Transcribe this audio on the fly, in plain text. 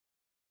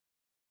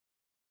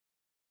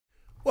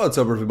What's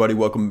up everybody,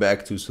 welcome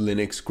back to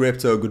Cilinix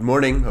Crypto. Good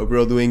morning, hope you're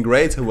all doing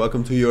great and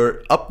welcome to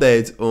your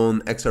update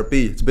on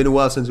XRP. It's been a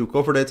while since we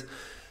covered it,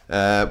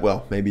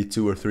 well maybe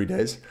 2 or 3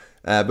 days,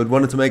 but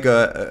wanted to make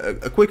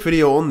a quick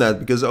video on that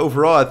because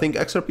overall I think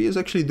XRP is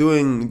actually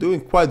doing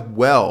quite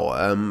well.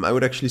 I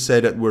would actually say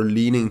that we're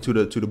leaning to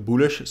the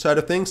bullish side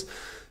of things.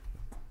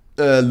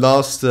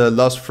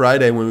 Last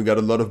Friday when we got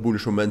a lot of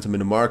bullish momentum in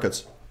the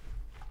markets,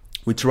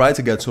 we tried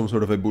to get some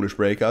sort of a bullish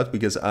breakout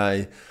because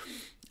I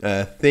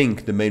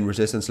think the main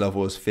resistance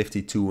level is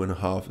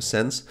 52.5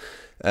 cents.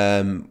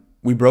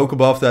 We broke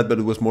above that, but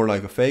it was more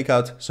like a fake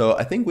out. So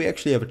I think we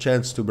actually have a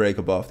chance to break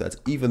above that,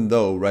 even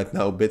though right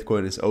now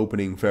Bitcoin is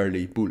opening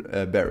fairly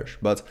bearish.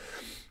 But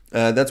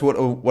that's what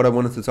I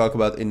wanted to talk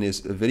about in this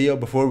video.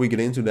 Before we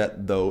get into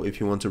that though, if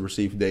you want to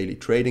receive daily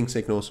trading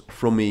signals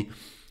from me,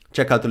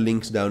 check out the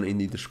links down in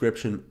the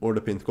description or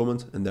the pinned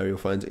comment, and there you'll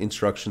find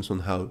instructions on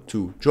how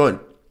to join.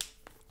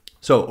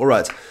 So,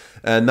 alright,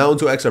 now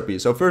onto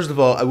XRP. So first of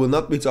all, I will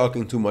not be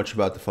talking too much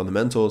about the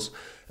fundamentals,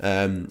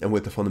 and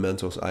with the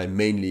fundamentals I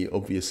mainly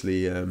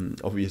obviously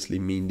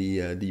mean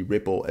the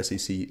Ripple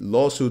SEC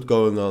lawsuit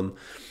going on.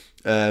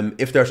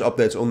 If there's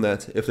updates on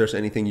that, if there's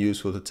anything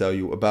useful to tell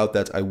you about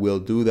that, I will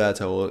do that.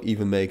 I will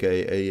even make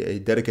a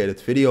dedicated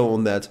video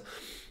on that.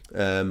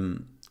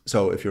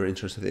 So if you're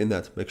interested in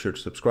that, make sure to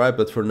subscribe.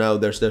 But for now,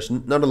 there's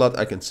not a lot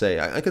I can say.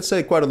 I can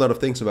say quite a lot of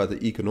things about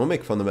the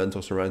economic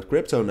fundamentals around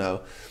crypto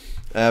now.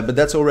 But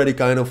that's already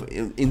kind of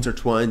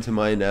intertwined in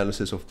my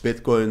analysis of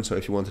Bitcoin. So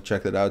if you want to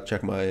check that out,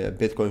 check my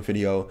Bitcoin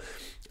video.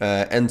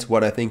 And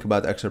what I think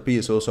about XRP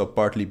is also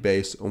partly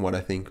based on what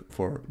I think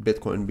for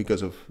Bitcoin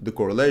because of the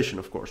correlation,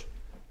 of course.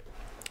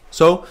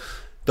 So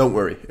don't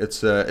worry,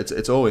 it's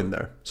all in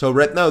there. So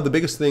right now, the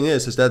biggest thing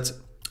is that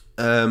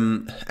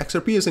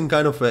XRP is in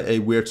kind of a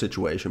weird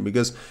situation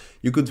because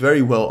you could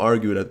very well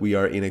argue that we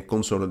are in a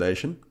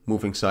consolidation,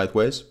 moving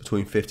sideways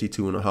between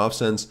 52.5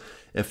 cents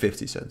and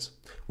 50 cents.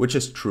 Which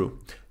is true,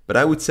 but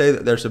I would say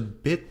that there's a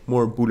bit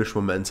more bullish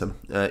momentum.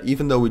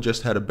 Even though we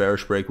just had a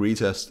bearish break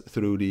retest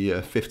through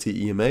the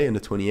 50 EMA and the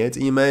 28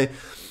 EMA,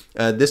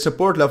 this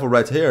support level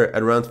right here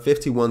at around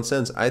 51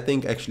 cents, I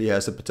think actually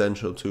has the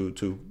potential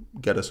to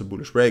get us a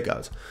bullish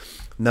breakout.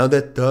 Now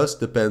that does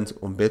depend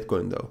on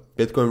Bitcoin though.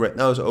 Bitcoin right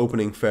now is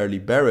opening fairly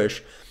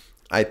bearish.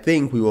 I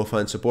think we will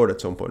find support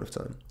at some point of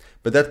time.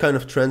 But that kind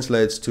of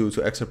translates to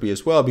XRP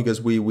as well because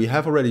we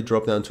have already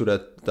dropped down to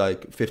that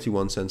like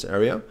 51 cents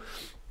area.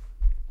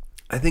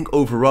 I think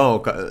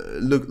overall,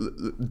 look,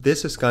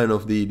 this is kind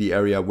of the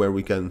area where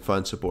we can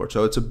find support.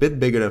 So it's a bit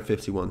bigger than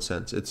 51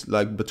 cents. It's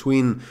like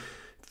between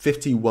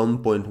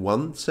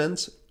 51.1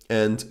 cents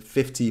and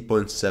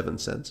 50.7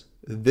 cents.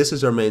 This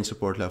is our main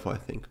support level, I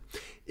think.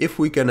 If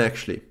we can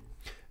actually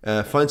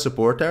find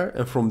support there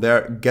and from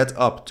there get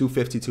up to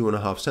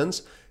 52.5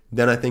 cents,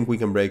 then I think we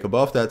can break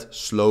above that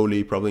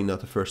slowly, probably not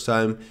the first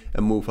time,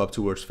 and move up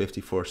towards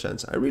 54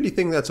 cents. I really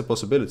think that's a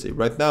possibility.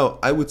 Right now,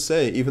 I would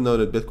say, even though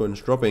that Bitcoin is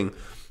dropping,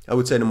 I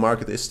would say the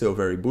market is still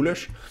very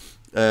bullish.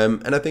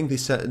 And I think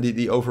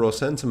the overall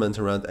sentiment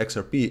around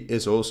XRP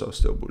is also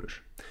still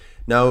bullish.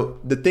 Now,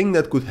 the thing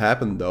that could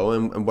happen though,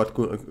 and what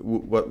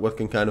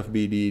can kind of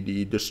be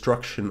the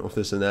destruction of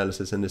this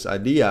analysis and this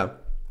idea,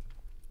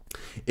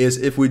 is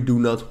if we do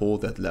not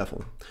hold that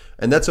level.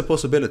 And that's a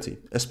possibility,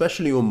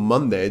 especially on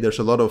Monday. There's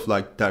a lot of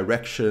like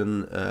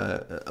direction,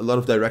 a lot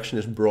of direction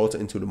is brought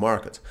into the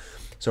market.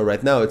 So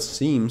right now it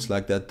seems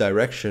like that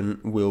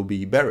direction will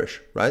be bearish,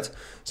 right?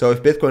 So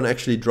if Bitcoin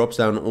actually drops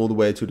down all the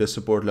way to the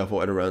support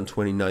level at around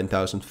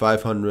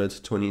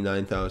 29,500,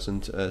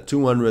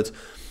 29,200,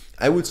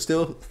 I would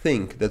still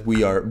think that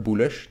we are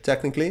bullish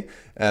technically,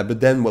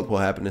 but then what will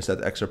happen is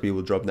that XRP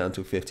will drop down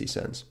to 50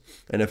 cents.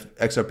 And if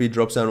XRP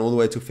drops down all the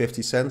way to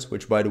 50 cents,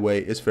 which by the way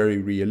is very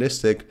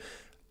realistic,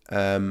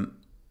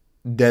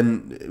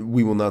 then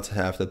we will not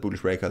have that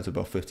bullish breakout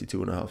above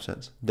 52.5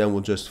 cents. Then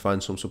we'll just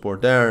find some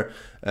support there,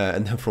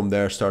 and then from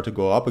there start to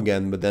go up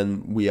again, but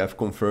then we have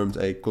confirmed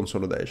a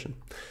consolidation.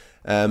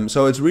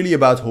 So it's really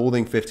about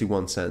holding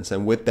 51 cents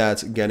and with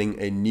that getting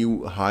a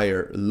new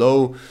higher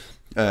low.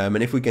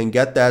 And if we can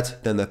get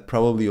that, then that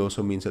probably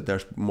also means that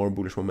there's more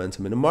bullish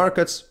momentum in the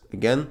markets.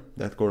 Again,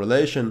 that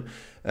correlation.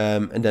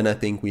 And then I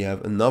think we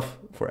have enough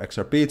for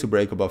XRP to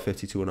break above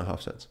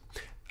 52.5 cents.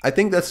 I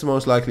think that's the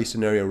most likely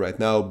scenario right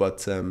now,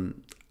 but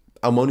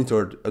I'll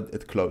monitor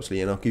it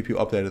closely and I'll keep you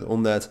updated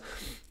on that.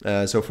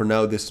 So for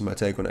now, this is my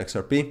take on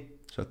XRP.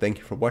 So thank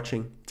you for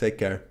watching. Take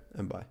care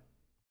and bye.